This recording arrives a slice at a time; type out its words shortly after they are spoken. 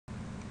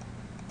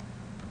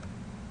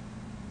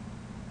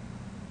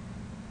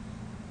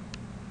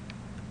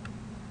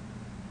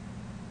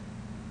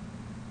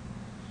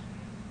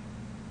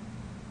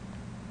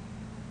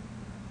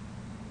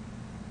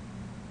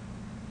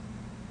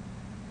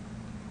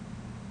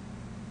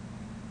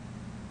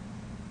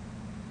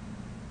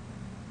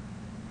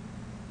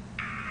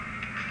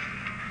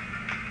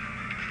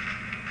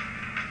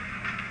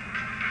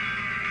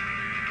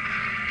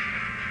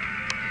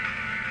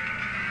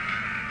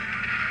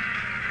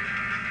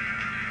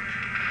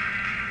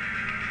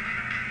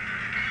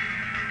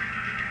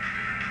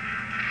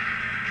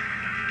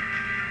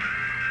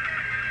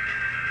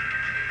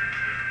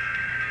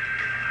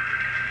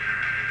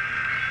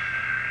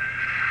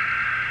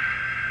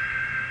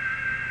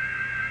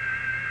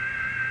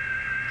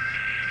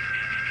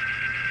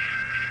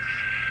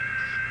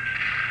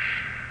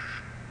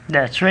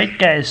That's right,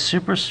 guys.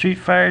 Super Street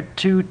Fighter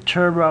 2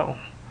 Turbo,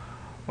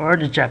 or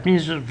the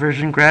Japanese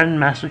version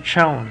Grandmaster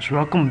Challenge.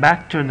 Welcome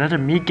back to another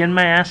me getting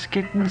my ass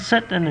kicked in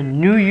set and a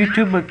new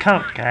YouTube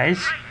account,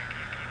 guys.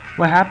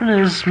 What happened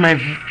is my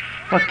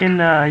fucking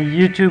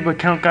YouTube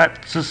account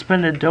got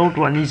suspended. The old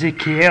one,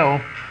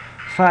 EZKL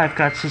 5,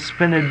 got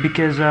suspended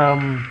because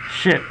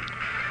shit.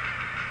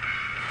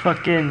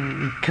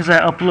 Fucking, cause I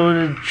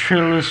uploaded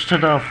trailers to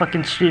the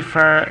fucking Street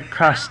Fighter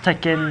X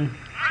Tekken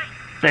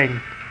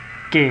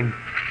game.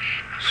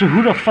 So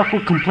who the fuck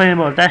would complain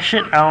about that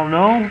shit? I don't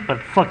know,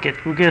 but fuck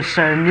it. We're gonna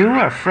start new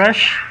or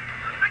fresh.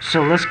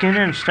 So let's get in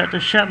there and start the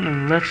shop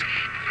and let's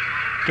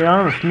get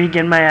on with me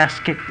getting my ass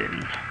kicked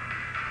in.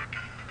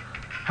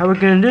 How we're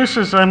gonna do this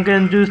is I'm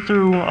gonna do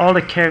through all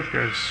the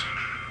characters.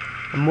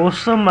 And most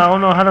of them I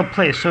don't know how to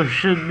play, so it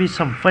should be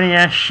some funny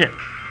ass shit.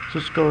 So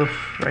let's go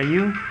with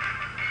Ryu.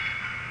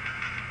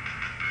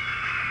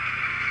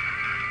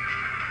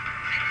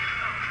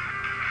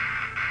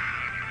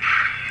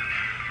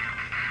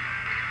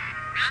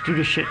 Let's do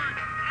this shit.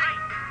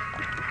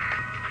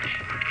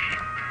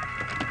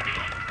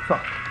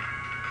 Fuck.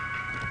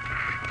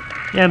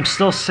 Yeah, I'm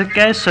still sick,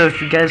 guys, so if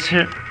you guys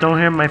don't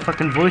hear my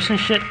fucking voice and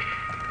shit,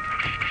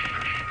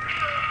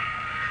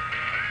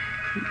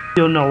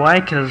 you'll know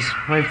why, cause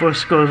my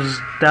voice goes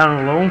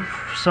down low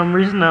for some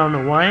reason. I don't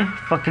know why.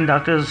 Fucking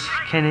doctors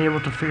can't able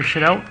to figure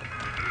shit out.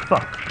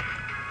 Fuck.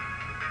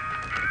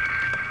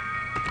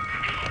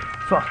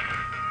 Fuck.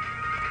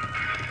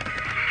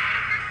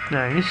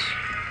 Nice.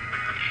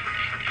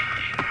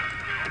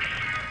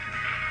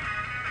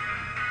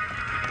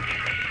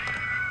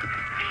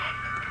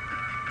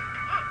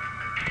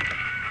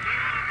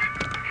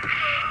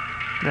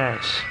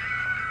 Nice.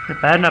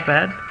 Not bad, not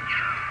bad.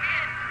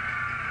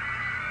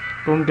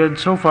 Going good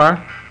so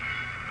far.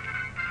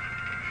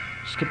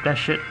 Skip that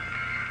shit.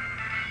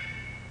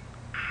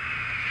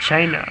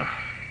 China.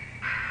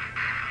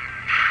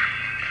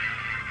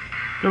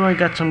 Don't worry,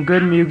 got some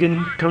good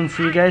mugen coming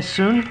for you guys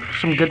soon.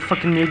 Some good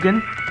fucking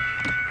mugen.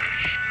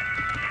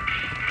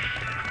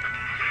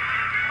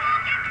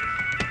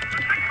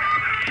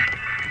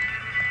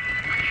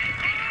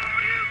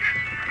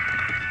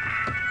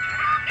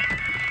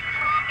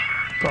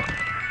 Fuck.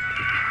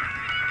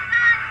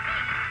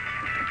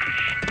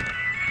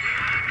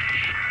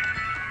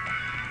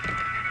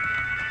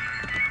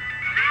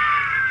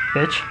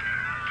 Bitch.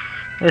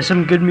 There's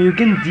some good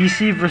mugen.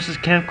 DC versus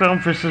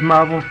Campground versus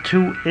Marvel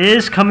 2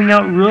 is coming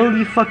out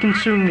really fucking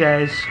soon,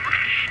 guys.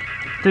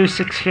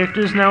 36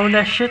 characters now in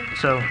that shit,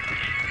 so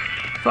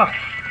fuck.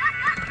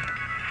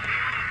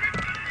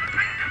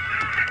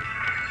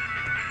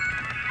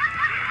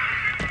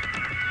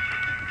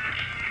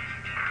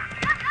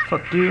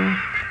 Fuck you.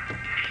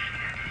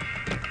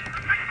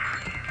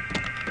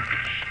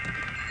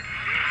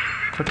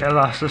 Fuck, I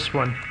lost this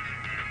one.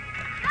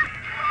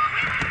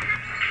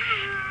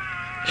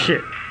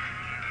 Shit.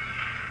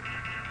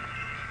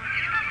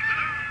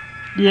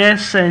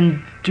 Yes,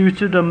 and due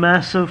to the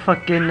massive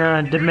fucking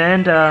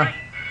demand,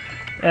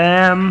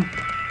 I'm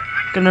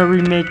gonna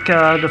remake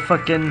the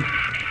fucking...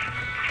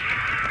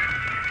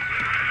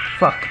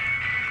 Fuck.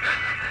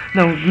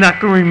 No, not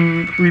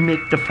gonna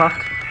remake the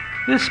fuck.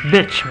 This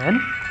bitch,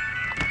 man.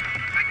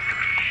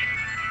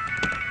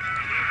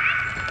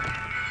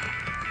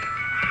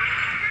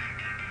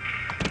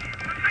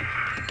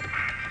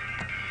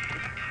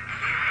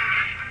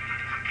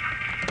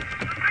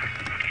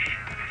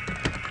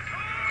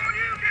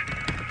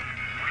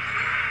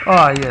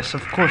 Ah, yes,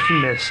 of course you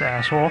miss,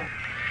 asshole.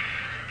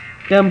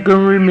 Yeah, I'm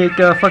gonna remake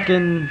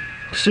fucking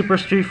Super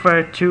Street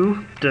Fighter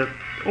 2, the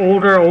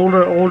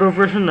older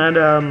version,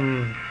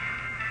 and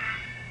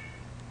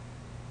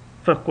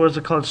fuck, what is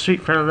it called?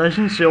 Street Fighter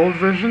Legends, the old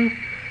version.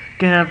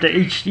 Gonna have the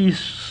HD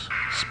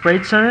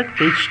sprites on it,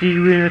 the HD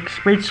remix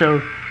sprites,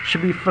 so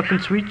should be fucking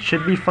sweet,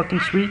 should be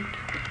fucking sweet.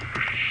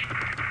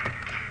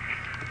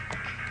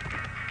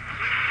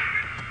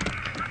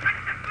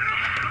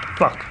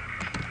 Fuck.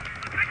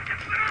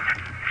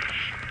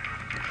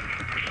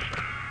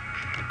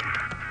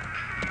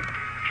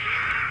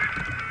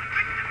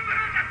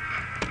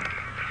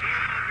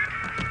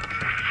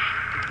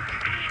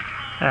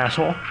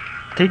 Asshole.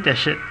 Take that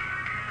shit.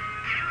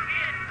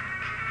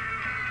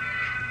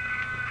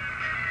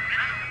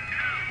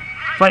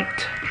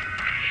 Fight.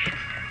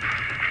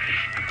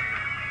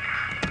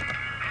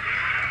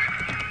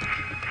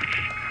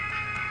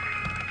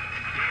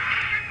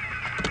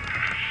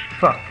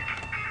 Fuck.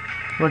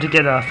 Want to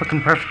get a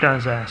fucking perfect on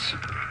his ass.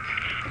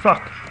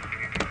 Fuck.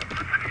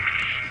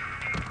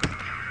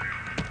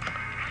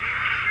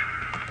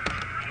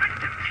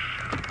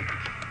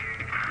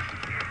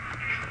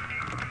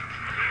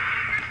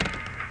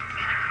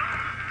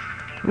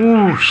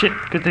 Ooh, shit.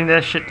 Good thing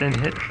that shit didn't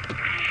hit.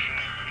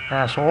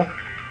 Asshole.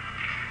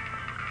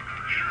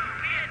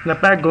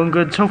 Not bad. Going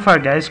good so far,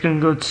 guys. Going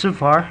good so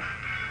far.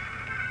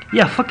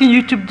 Yeah, fucking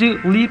YouTube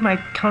delete my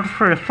account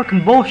for a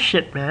fucking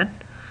bullshit, man.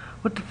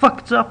 What the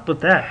fuck's up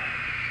with that?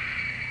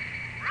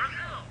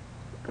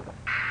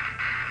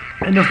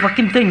 And the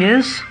fucking thing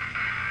is,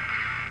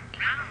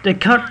 the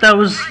account that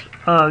was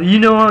You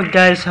know,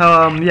 guys,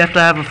 how you have to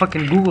have a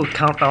fucking Google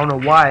account. I don't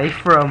know why,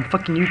 for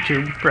fucking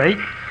YouTube, right?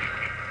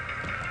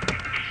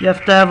 You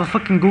have to have a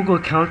fucking Google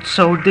account.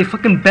 So they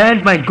fucking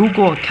banned my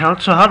Google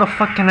account. So how the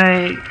fuck can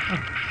I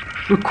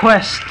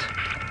request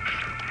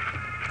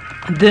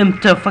them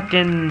to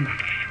fucking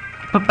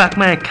put back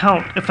my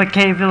account if I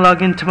can't even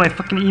log into my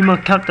fucking email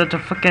account that the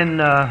fucking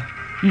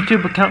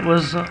YouTube account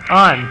was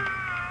on?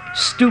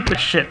 Stupid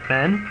shit,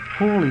 man.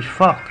 Holy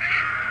fuck.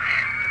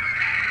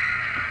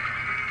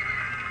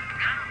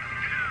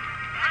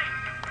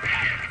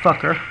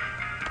 Fucker.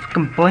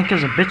 Fucking blank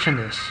as a bitch in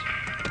this.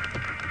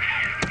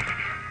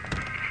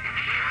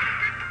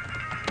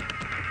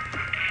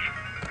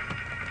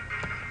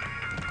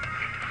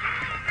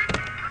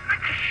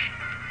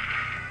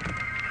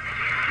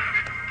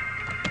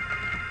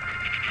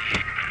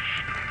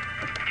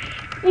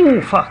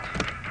 Ooh, fuck.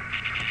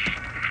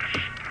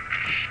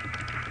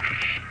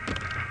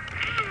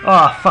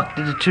 Oh, fuck,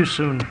 did it too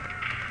soon.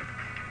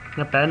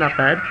 Not bad, not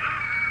bad.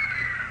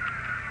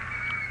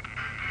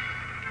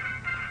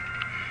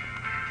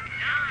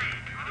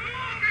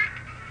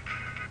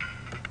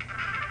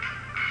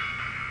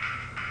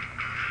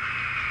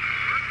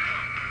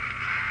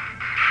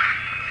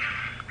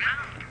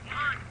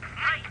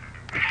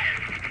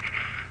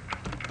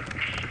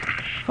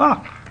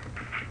 Fuck.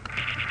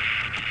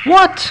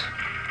 What?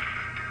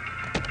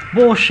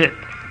 Bullshit.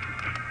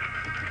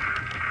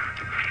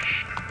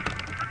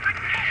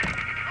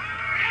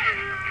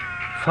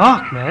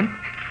 Fuck, man.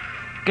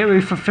 Get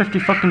ready for 50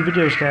 fucking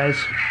videos, guys.